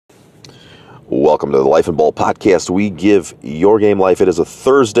welcome to the Life and Ball podcast. We give your game life. It is a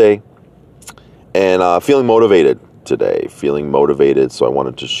Thursday, and feeling motivated today. So I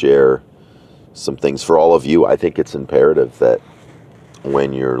wanted to share some things for all of you. I think it's imperative that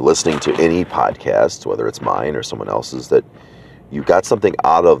when you're listening to any podcast, whether it's mine or someone else's, that you got something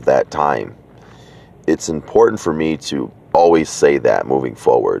out of that time. It's important for me to always say that moving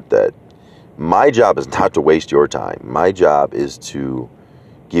forward, that my job is not to waste your time. My job is to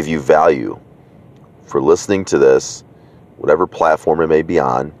give you value for listening to this, whatever platform it may be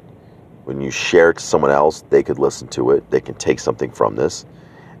on. When you share it to someone else, they could listen to it. They can take something from this,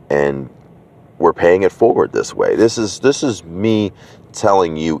 and we're paying it forward this way. This is me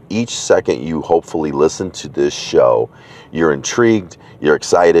telling you each second you hopefully listen to this show, you're intrigued, you're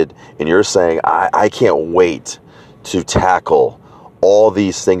excited, and you're saying, I can't wait to tackle all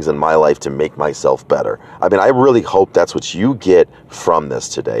these things in my life to make myself better. I mean, I really hope that's what you get from this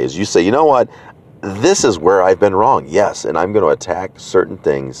today, is you say, you know what, this is where I've been wrong. Yes, and I'm going to attack certain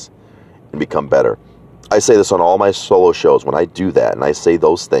things and become better. I say this on all my solo shows. When I do that and I say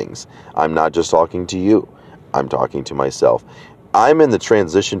those things, I'm not just talking to you. I'm talking to myself. I'm in the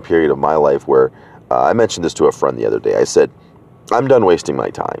transition period of my life where I mentioned this to a friend the other day. I said, I'm done wasting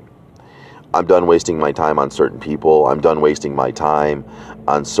my time. I'm done wasting my time on certain people. I'm done wasting my time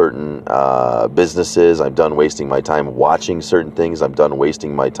on certain businesses. I'm done wasting my time watching certain things. I'm done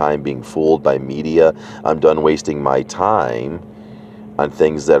wasting my time being fooled by media. I'm done wasting my time on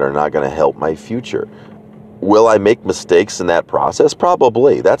things that are not going to help my future. Will I make mistakes in that process?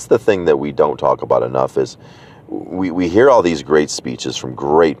 Probably. That's the thing that we don't talk about enough, is we hear all these great speeches from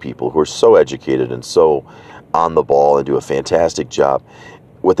great people who are so educated and so on the ball and do a fantastic job.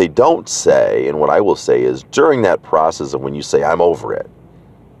 What they don't say, and what I will say, is during that process of when you say, I'm over it,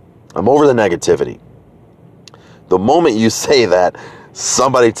 I'm over the negativity, the moment you say that,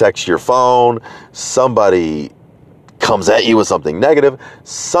 somebody texts your phone, somebody comes at you with something negative,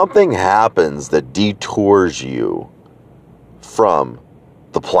 something happens that detours you from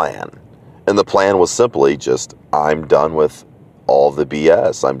the plan. And the plan was simply just, I'm done with all the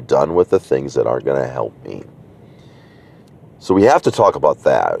BS. I'm done with the things that aren't going to help me. So we have to talk about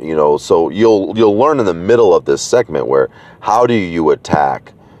that, so you'll learn in the middle of this segment where, how do you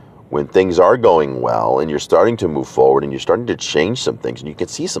attack when things are going well and you're starting to move forward and you're starting to change some things and you can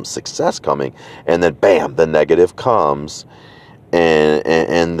see some success coming, and then bam, the negative comes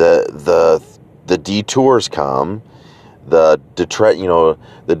and the detours come, the detractors,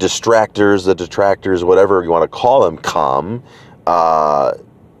 whatever you want to call them, come,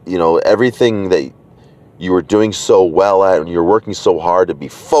 everything that you were doing so well at and you're working so hard to be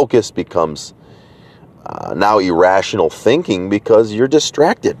focused becomes now irrational thinking because you're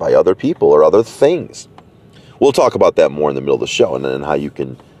distracted by other people or other things. We'll talk about that more in the middle of the show, and then how you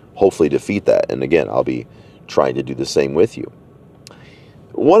can hopefully defeat that. And again, I'll be trying to do the same with you.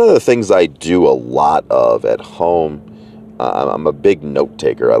 One of the things I do a lot of at home, I'm a big note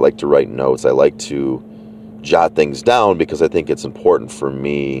taker. I like to write notes. I like to jot things down because I think it's important for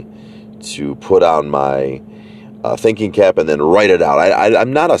me to put on my thinking cap and then write it out.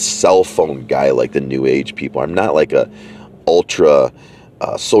 I'm not a cell phone guy like the new age people. I'm not like a ultra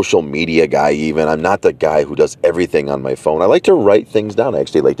social media guy even. I'm not the guy who does everything on my phone. I like to write things down. I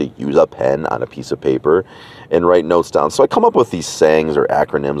actually like to use a pen on a piece of paper and write notes down. So I come up with these sayings or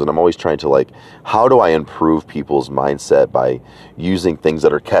acronyms, and I'm always trying to how do I improve people's mindset by using things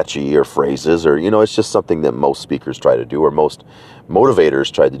that are catchy or phrases, or, it's just something that most speakers try to do, or most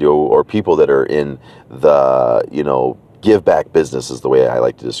motivators try to do, or people that are in the, give back business is the way I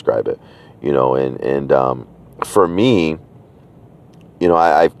like to describe it, for me,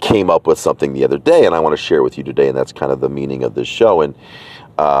 I came up with something the other day, and I want to share with you today, and that's kind of the meaning of this show. And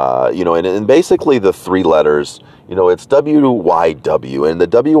and basically the three letters, it's WYW, and the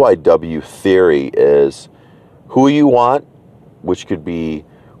WYW theory is who you want, which could be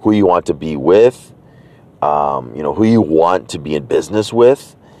who you want to be with, who you want to be in business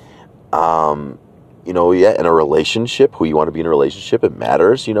with, in a relationship, who you want to be in a relationship. It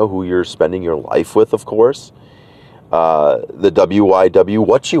matters, who you're spending your life with, of course. The WYW,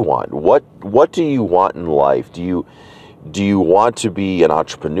 what you want. What do you want in life? Do you want to be an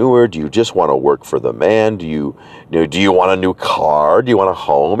entrepreneur? Do you just want to work for the man? Do you want a new car? Do you want a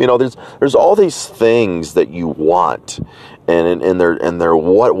home? There's all these things that you want, and they're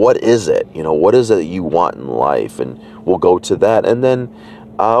what is it? What is it that you want in life? And we'll go to that, and then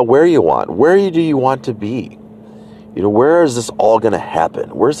where do you want to be? Where is this all going to happen?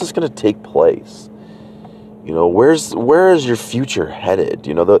 Where is this going to take place? Where is your future headed?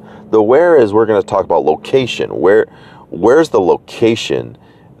 The where is, we're going to talk about location. Where's the location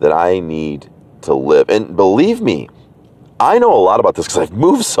that I need to live. And believe me, I know a lot about this because I've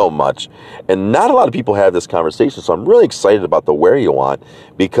moved so much, and not a lot of people have this conversation. So I'm really excited about the where you want,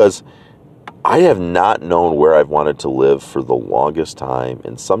 because I have not known where I've wanted to live for the longest time.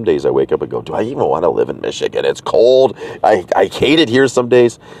 And some days I wake up and go, do I even want to live in Michigan? It's cold. I hate it here some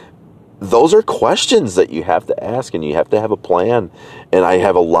days. Those are questions that you have to ask, and you have to have a plan. And I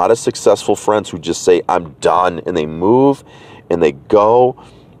have a lot of successful friends who just say, I'm done. And they move and they go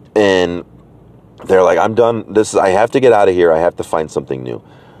and they're like, I'm done. I have to get out of here. I have to find something new.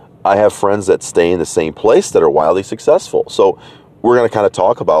 I have friends that stay in the same place that are wildly successful. So we're going to kind of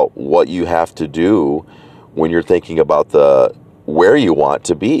talk about what you have to do when you're thinking about where you want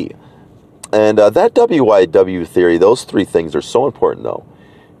to be. And that WYW theory, those three things are so important, though.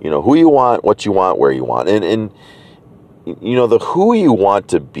 Who you want, what you want, where you want. And the who you want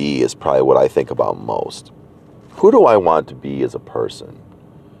to be is probably what I think about most. Who do I want to be as a person?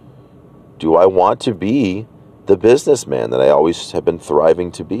 Do I want to be the businessman that I always have been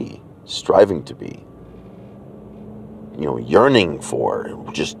striving to be? Yearning for,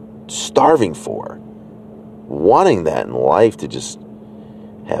 just starving for, wanting that in life, to just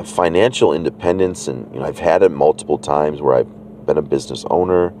have financial independence. And I've had it multiple times where I've been a business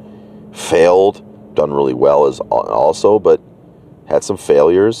owner, failed, done really well as also, but had some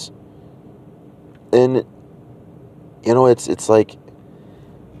failures. And it's like,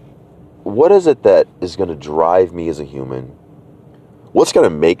 what is it that is going to drive me as a human? What's going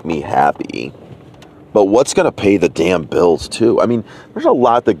to make me happy? But what's going to pay the damn bills too? I mean, there's a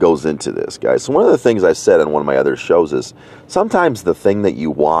lot that goes into this, guys. So one of the things I said on one of my other shows is sometimes the thing that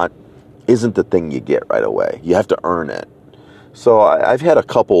you want isn't the thing you get right away. You have to earn it. So I've had a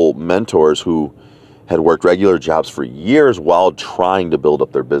couple mentors who had worked regular jobs for years while trying to build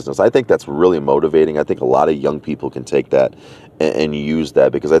up their business. I think that's really motivating. I think a lot of young people can take that and use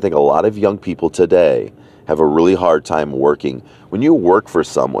that, because I think a lot of young people today have a really hard time working. When you work for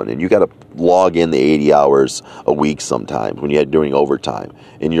someone and you got to log in the 80 hours a week sometimes when you're doing overtime,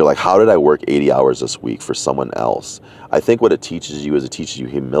 and you're like, how did I work 80 hours this week for someone else? I think what it teaches you is it teaches you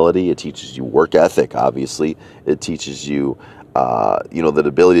humility. It teaches you work ethic, obviously. It teaches you the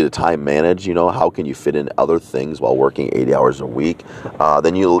ability to time manage. How can you fit in other things while working 80 hours a week?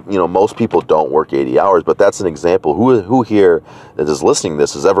 Then most people don't work 80 hours, but that's an example. Who here that is listening to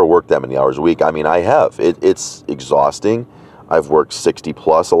this has ever worked that many hours a week? I mean, I have. It's exhausting. I've worked 60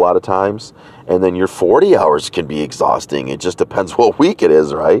 plus a lot of times, and then your 40 hours can be exhausting. It just depends what week it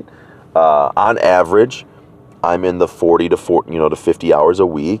is, right? On average, I'm in the 40 to 50 hours a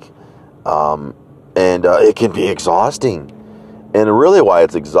week, and it can be exhausting. And really why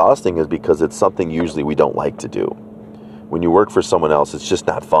it's exhausting is because it's something usually we don't like to do. When you work for someone else, it's just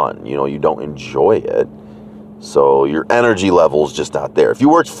not fun. You don't enjoy it. So your energy level is just not there. If you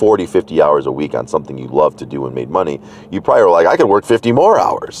worked 40, 50 hours a week on something you love to do and made money, you probably were like, I could work 50 more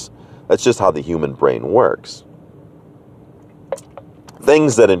hours. That's just how the human brain works.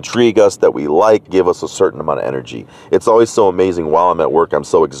 Things that intrigue us, that we like, give us a certain amount of energy. It's always so amazing. While I'm at work, I'm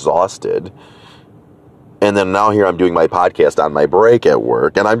so exhausted. And then now here I'm doing my podcast on my break at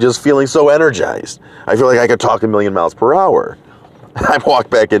work, and I'm just feeling so energized. I feel like I could talk a million miles per hour. I walk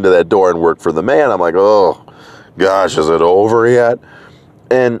back into that door and work for the man. I'm like, oh, gosh, is it over yet?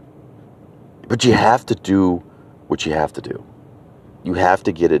 But you have to do what you have to do. You have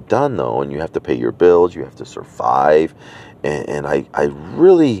to get it done, though, and you have to pay your bills. You have to survive. And I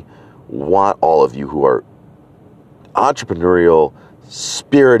really want all of you who are entrepreneurial,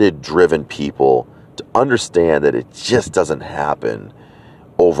 spirited, driven people to understand that it just doesn't happen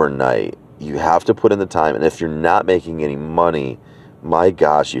overnight. You have to put in the time, and if you're not making any money, my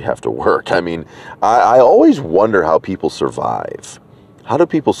gosh, you have to work. I mean, I always wonder how people survive. How do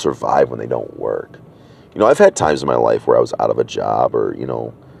people survive when they don't work? I've had times in my life where I was out of a job, or,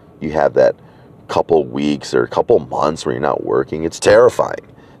 you have that couple weeks or a couple months where you're not working. It's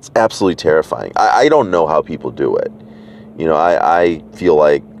terrifying. It's absolutely terrifying. I don't know how people do it. I feel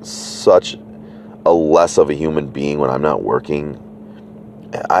like such a less of a human being when I'm not working.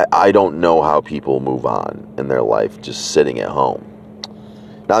 I don't know how people move on in their life just sitting at home.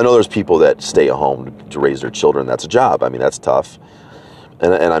 Now, I know there's people that stay at home to raise their children. That's a job. I mean, that's tough.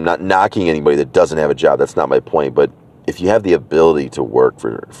 And I'm not knocking anybody that doesn't have a job. That's not my point. But if you have the ability to work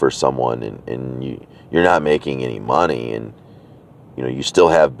for someone, and you're not making any money, and you still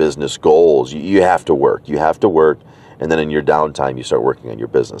have business goals, you have to work. You have to work. And then in your downtime, you start working on your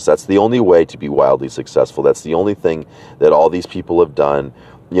business. That's the only way to be wildly successful. That's the only thing that all these people have done.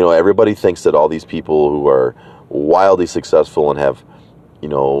 Everybody thinks that all these people who are wildly successful and have,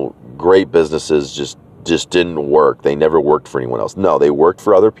 great businesses just didn't work. They never worked for anyone else. No, they worked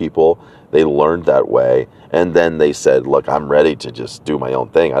for other people. They learned that way, and then they said, look, I'm ready to just do my own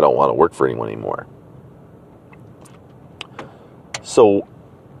thing. I don't want to work for anyone anymore. So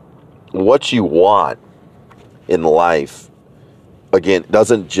what you want in life, again,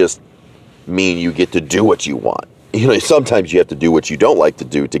 doesn't just mean you get to do what you want. Sometimes you have to do what you don't like to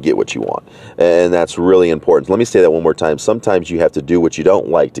do to get what you want. And that's really important. Let me say that one more time. Sometimes you have to do what you don't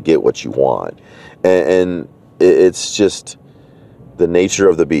like to get what you want. And it's just the nature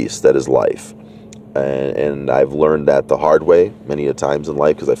of the beast that is life. And I've learned that the hard way many a times in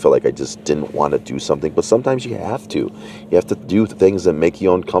life, because I feel like I just didn't want to do something. But sometimes you have to. You have to do things that make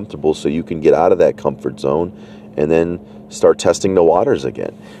you uncomfortable so you can get out of that comfort zone and then start testing the waters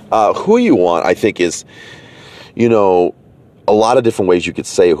again. Who you want, I think, is, a lot of different ways you could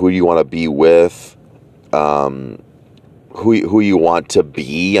say who you want to be with, who you want to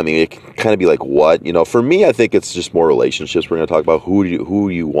be. I mean, it can kind of be like what, for me, I think it's just more relationships. We're going to talk about who do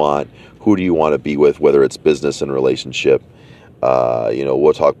you want to be with, whether it's business and relationship.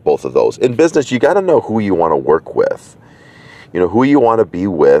 We'll talk both of those. In business, you got to know who you want to work with, who you want to be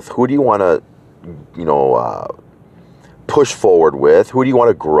with, who do you want to, push forward with, who do you want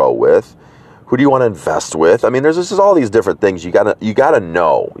to grow with, who do you want to invest with? I mean, there's just all these different things you gotta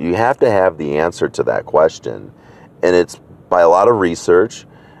know. You have to have the answer to that question, and it's by a lot of research,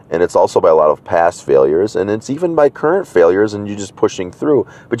 and it's also by a lot of past failures, and it's even by current failures, and you're just pushing through.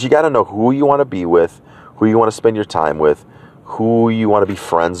 But you got to know who you want to be with, who you want to spend your time with, who you want to be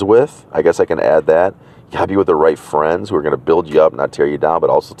friends with. I guess I can add that. You got to be with the right friends who are going to build you up, not tear you down, but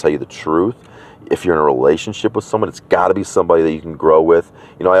also tell you the truth. If you're in a relationship with someone, it's got to be somebody that you can grow with.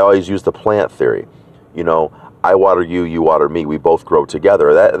 I always use the plant theory. I water you, you water me. We both grow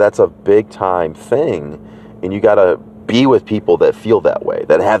together. That's a big time thing, and you got to be with people that feel that way,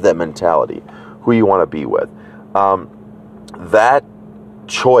 that have that mentality, who you want to be with. That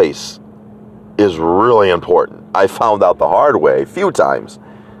choice is really important. I found out the hard way a few times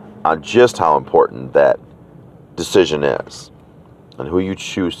on just how important that decision is. And who you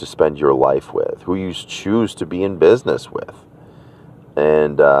choose to spend your life with, who you choose to be in business with.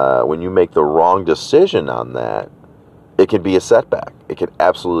 And when you make the wrong decision on that, it can be a setback. It can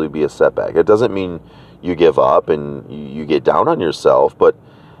absolutely be a setback. It doesn't mean you give up and you get down on yourself, but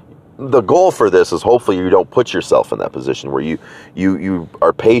the goal for this is hopefully you don't put yourself in that position where you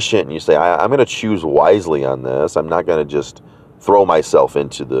are patient and you say, I'm going to choose wisely on this. I'm not going to just throw myself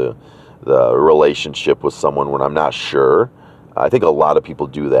into the relationship with someone when I'm not sure. I think a lot of people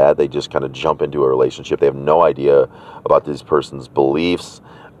do that. They just kind of jump into a relationship. They have no idea about this person's beliefs.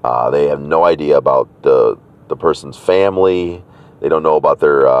 They have no idea about the person's family. They don't know about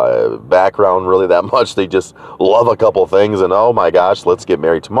their background really that much. They just love a couple things and, oh my gosh, let's get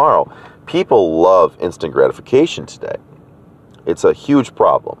married tomorrow. People love instant gratification today. It's a huge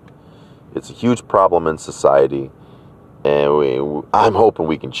problem. It's a huge problem in society. And I'm hoping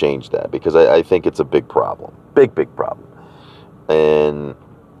we can change that, because I think it's a big problem. Big problem. And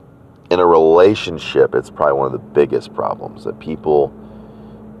in a relationship, it's probably one of the biggest problems, that people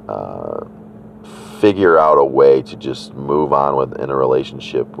figure out a way to just move on in a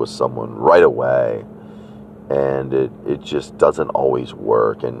relationship with someone right away, and it just doesn't always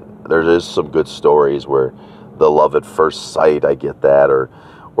work. And there is some good stories where the love at first sight, I get that, or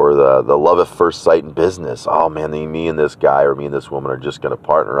the love at first sight in business. Oh man, me and this guy or me and this woman are just going to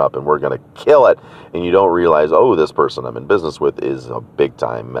partner up and we're going to kill it. And you don't realize, oh, this person I'm in business with is a big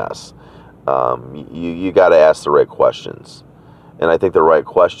time mess. You got to ask the right questions. And I think the right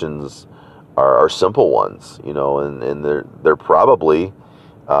questions are simple ones, and they're probably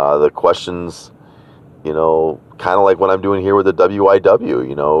the questions, kind of like what I'm doing here with the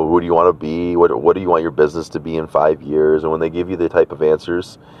WIW, who do you want to be? What do you want your business to be in 5 years? And when they give you the type of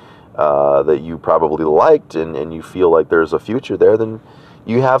answers that you probably liked and you feel like there's a future there, then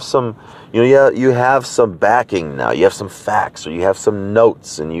you have some, you have some backing now. You have some facts, or you have some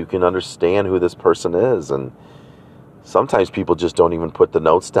notes, and you can understand who this person is. And sometimes people just don't even put the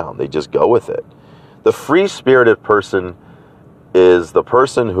notes down. They just go with it. The free-spirited person is the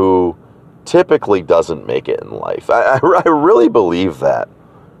person who typically doesn't make it in life. I really believe that.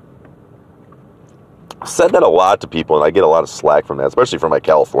 I've said that a lot to people, and I get a lot of slack from that, especially from my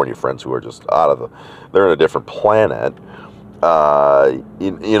California friends who are just they're in a different planet.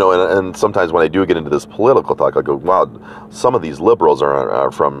 And sometimes when I do get into this political talk, I go, wow, some of these liberals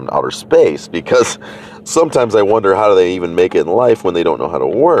are from outer space, because sometimes I wonder, how do they even make it in life when they don't know how to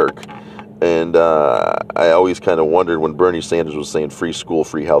work? And I always kind of wondered when Bernie Sanders was saying free school,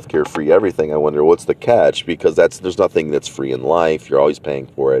 free healthcare, free everything. I wonder what's the catch, because there's nothing that's free in life. You're always paying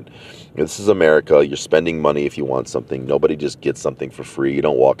for it. This is America. You're spending money if you want something. Nobody just gets something for free. You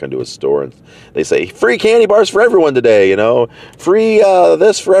don't walk into a store and they say free candy bars for everyone today. Free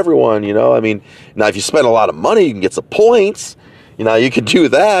this for everyone. I mean, now if you spend a lot of money, you can get some points. You can do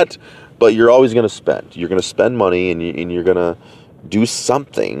that, but you're always going to spend. You're going to spend money, and you're going to do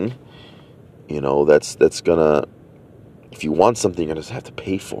something. That's gonna, if you want something, you're gonna have to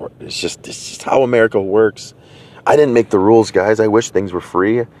pay for it. It's just how America works. I didn't make the rules, guys. I wish things were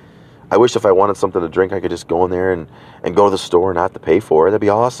free. I wish if I wanted something to drink, I could just go in there and go to the store and not have to pay for it. That'd be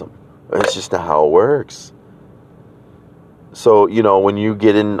awesome. It's just not how it works. So, when you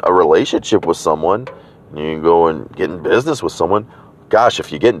get in a relationship with someone, you go and get in business with someone, gosh,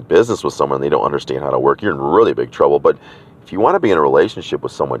 if you get in business with someone and they don't understand how to work, you're in really big trouble. But if you want to be in a relationship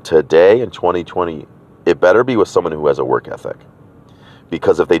with someone today in 2020, it better be with someone who has a work ethic.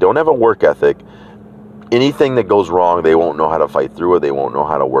 Because if they don't have a work ethic, anything that goes wrong, they won't know how to fight through it. They won't know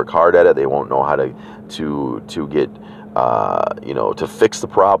how to work hard at it. They won't know how to get, to fix the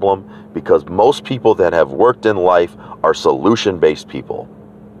problem. Because most people that have worked in life are solution-based people.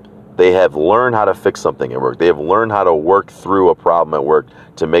 They have learned how to fix something at work. They have learned how to work through a problem at work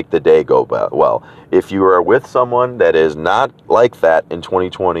to make the day go well. If you are with someone that is not like that in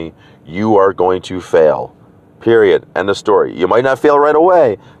 2020, you are going to fail. Period. End of story. You might not fail right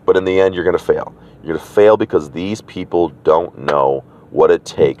away, but in the end, you're going to fail. You're going to fail because these people don't know what it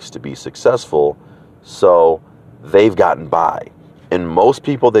takes to be successful, so they've gotten by. And most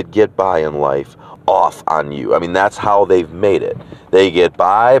people that get by in life off on you. I mean, that's how they've made it. They get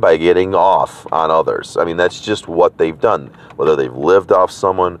by getting off on others. I mean, that's just what they've done. Whether they've lived off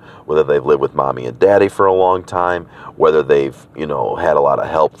someone, whether they've lived with mommy and daddy for a long time, whether they've, had a lot of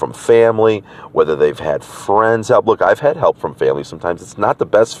help from family, whether they've had friends help. Look, I've had help from family. Sometimes it's not the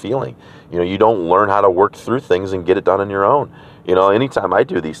best feeling. You don't learn how to work through things and get it done on your own. Anytime I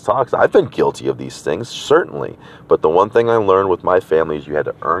do these talks, I've been guilty of these things, certainly. But the one thing I learned with my family is you had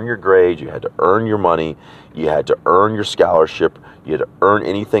to earn your grades, you had to earn your money, you had to earn your scholarship, you had to earn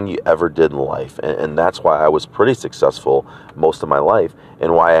anything you ever did in life. And that's why I was pretty successful most of my life.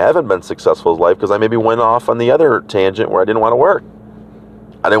 And why I haven't been successful in life, because I maybe went off on the other tangent where I didn't want to work.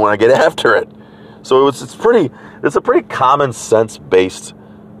 I didn't want to get after it. So it's a pretty common sense based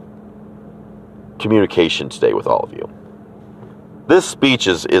communication today with all of you. This speech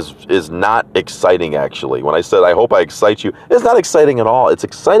is not exciting, actually. When I said, I hope I excite you, it's not exciting at all. It's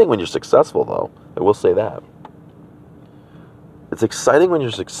exciting when you're successful, though. I will say that. It's exciting when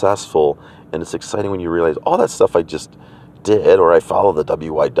you're successful, and it's exciting when you realize all that stuff I just did, or I follow the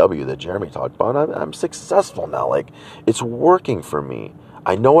WYW that Jeremy talked about, I'm successful now. Like, it's working for me.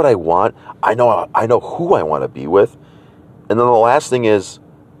 I know what I want. I know who I want to be with. And then the last thing is,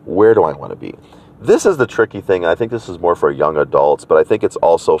 where do I want to be? This is the tricky thing. I think this is more for young adults, but I think it's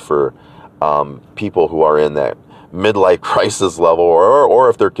also for people who are in that midlife crisis level, or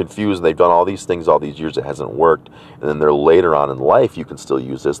if they're confused and they've done all these things all these years, it hasn't worked, and then they're later on in life, you can still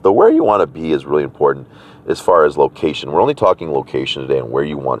use this. The where you want to be is really important as far as location. We're only talking location today and where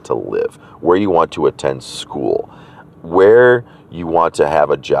you want to live, where you want to attend school, where you want to have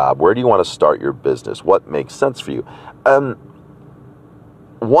a job, where do you want to start your business, what makes sense for you.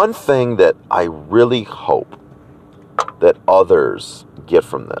 One thing that I really hope that others get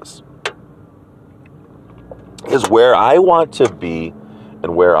from this is where I want to be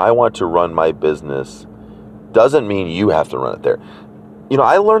and where I want to run my business doesn't mean you have to run it there.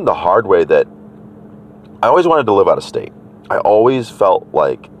 I learned the hard way that I always wanted to live out of state. I always felt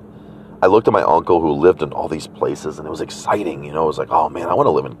like I looked at my uncle who lived in all these places, and it was exciting. It was like, oh man, I want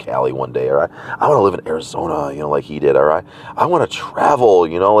to live in Cali one day, or I want to live in Arizona, like he did, or I want to travel,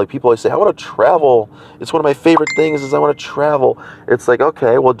 like people always say, I want to travel. It's one of my favorite things is I want to travel. It's like,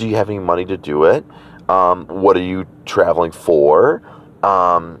 okay, well, do you have any money to do it? What are you traveling for?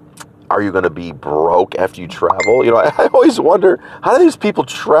 Are you going to be broke after you travel? I always wonder, how do these people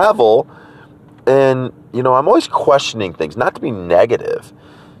travel? And, I'm always questioning things, not to be negative.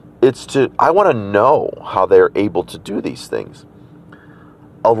 I want to know how they're able to do these things.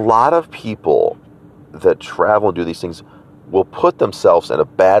 A lot of people that travel and do these things will put themselves in a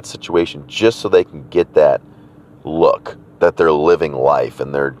bad situation just so they can get that look that they're living life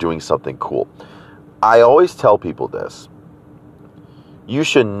and they're doing something cool. I always tell people this. You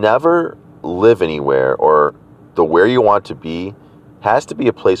should never live anywhere, or the where you want to be has to be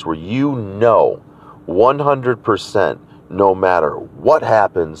a place where 100%, no matter what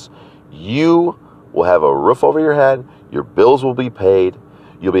happens, you will have a roof over your head, your bills will be paid,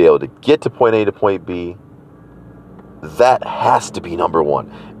 You'll be able to get to point A to point B. That has to be number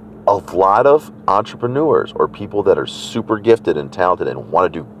one. A lot of entrepreneurs or people that are super gifted and talented and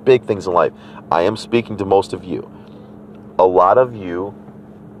want to do big things in life, I am speaking to most of you. A lot of you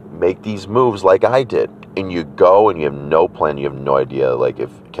make these moves like I did, and you go and you have no plan, you have no idea, like,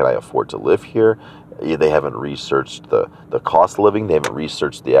 can I afford to live here? They haven't researched the cost of living. They haven't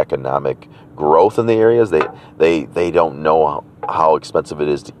researched the economic growth in the areas. They don't know how expensive it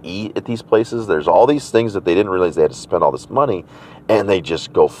is to eat at these places. There's all these things that they didn't realize they had to spend all this money, and they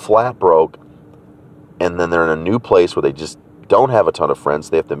just go flat broke, and then they're in a new place where they just don't have a ton of friends.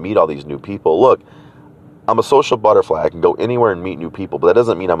 They have to meet all these new people. Look, I'm a social butterfly. I can go anywhere and meet new people, but that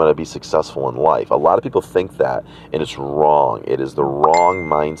doesn't mean I'm going to be successful in life. A lot of people think that, and it's wrong. It is the wrong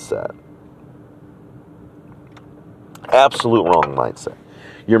mindset. Absolute wrong mindset.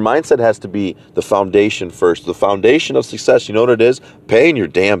 Your mindset has to be the foundation first. The foundation of success, you know what it is? Paying your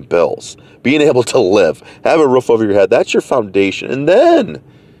damn bills. Being able to live. Have a roof over your head. That's your foundation. And then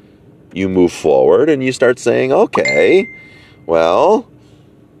you move forward and you start saying, okay, well,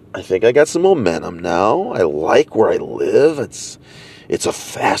 I think I got some momentum now. I like where I live. It's a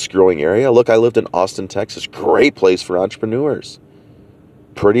fast-growing area. Look, I lived in Austin, Texas. Great place for entrepreneurs.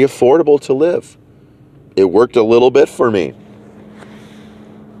 Pretty affordable to live. It worked a little bit for me.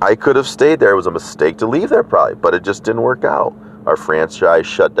 I could have stayed there. It was a mistake to leave there probably, but it just didn't work out. Our franchise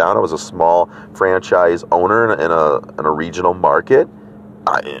shut down. I was a small franchise owner in a regional market.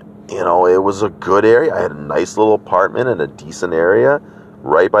 It was a good area. I had a nice little apartment in a decent area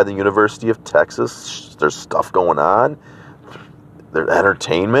right by the University of Texas. There's stuff going on. There's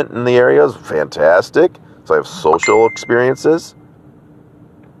entertainment in the area is fantastic. So I have social experiences.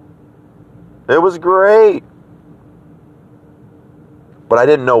 It was great. But I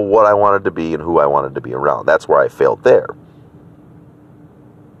didn't know what I wanted to be and who I wanted to be around. That's where I failed there.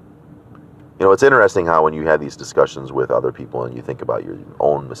 It's interesting how when you have these discussions with other people and you think about your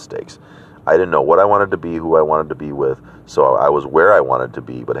own mistakes. I didn't know what I wanted to be, who I wanted to be with, so I was where I wanted to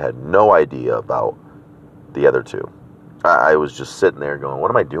be, but I had no idea about the other two. I was just sitting there going,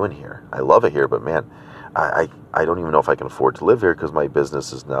 what am I doing here? I love it here, but man, I don't even know if I can afford to live here because my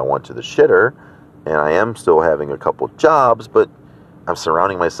business is now went to the shitter, and I am still having a couple jobs, but I'm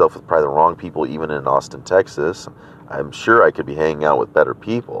surrounding myself with probably the wrong people, even in Austin, Texas. I'm sure I could be hanging out with better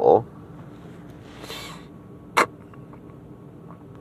people.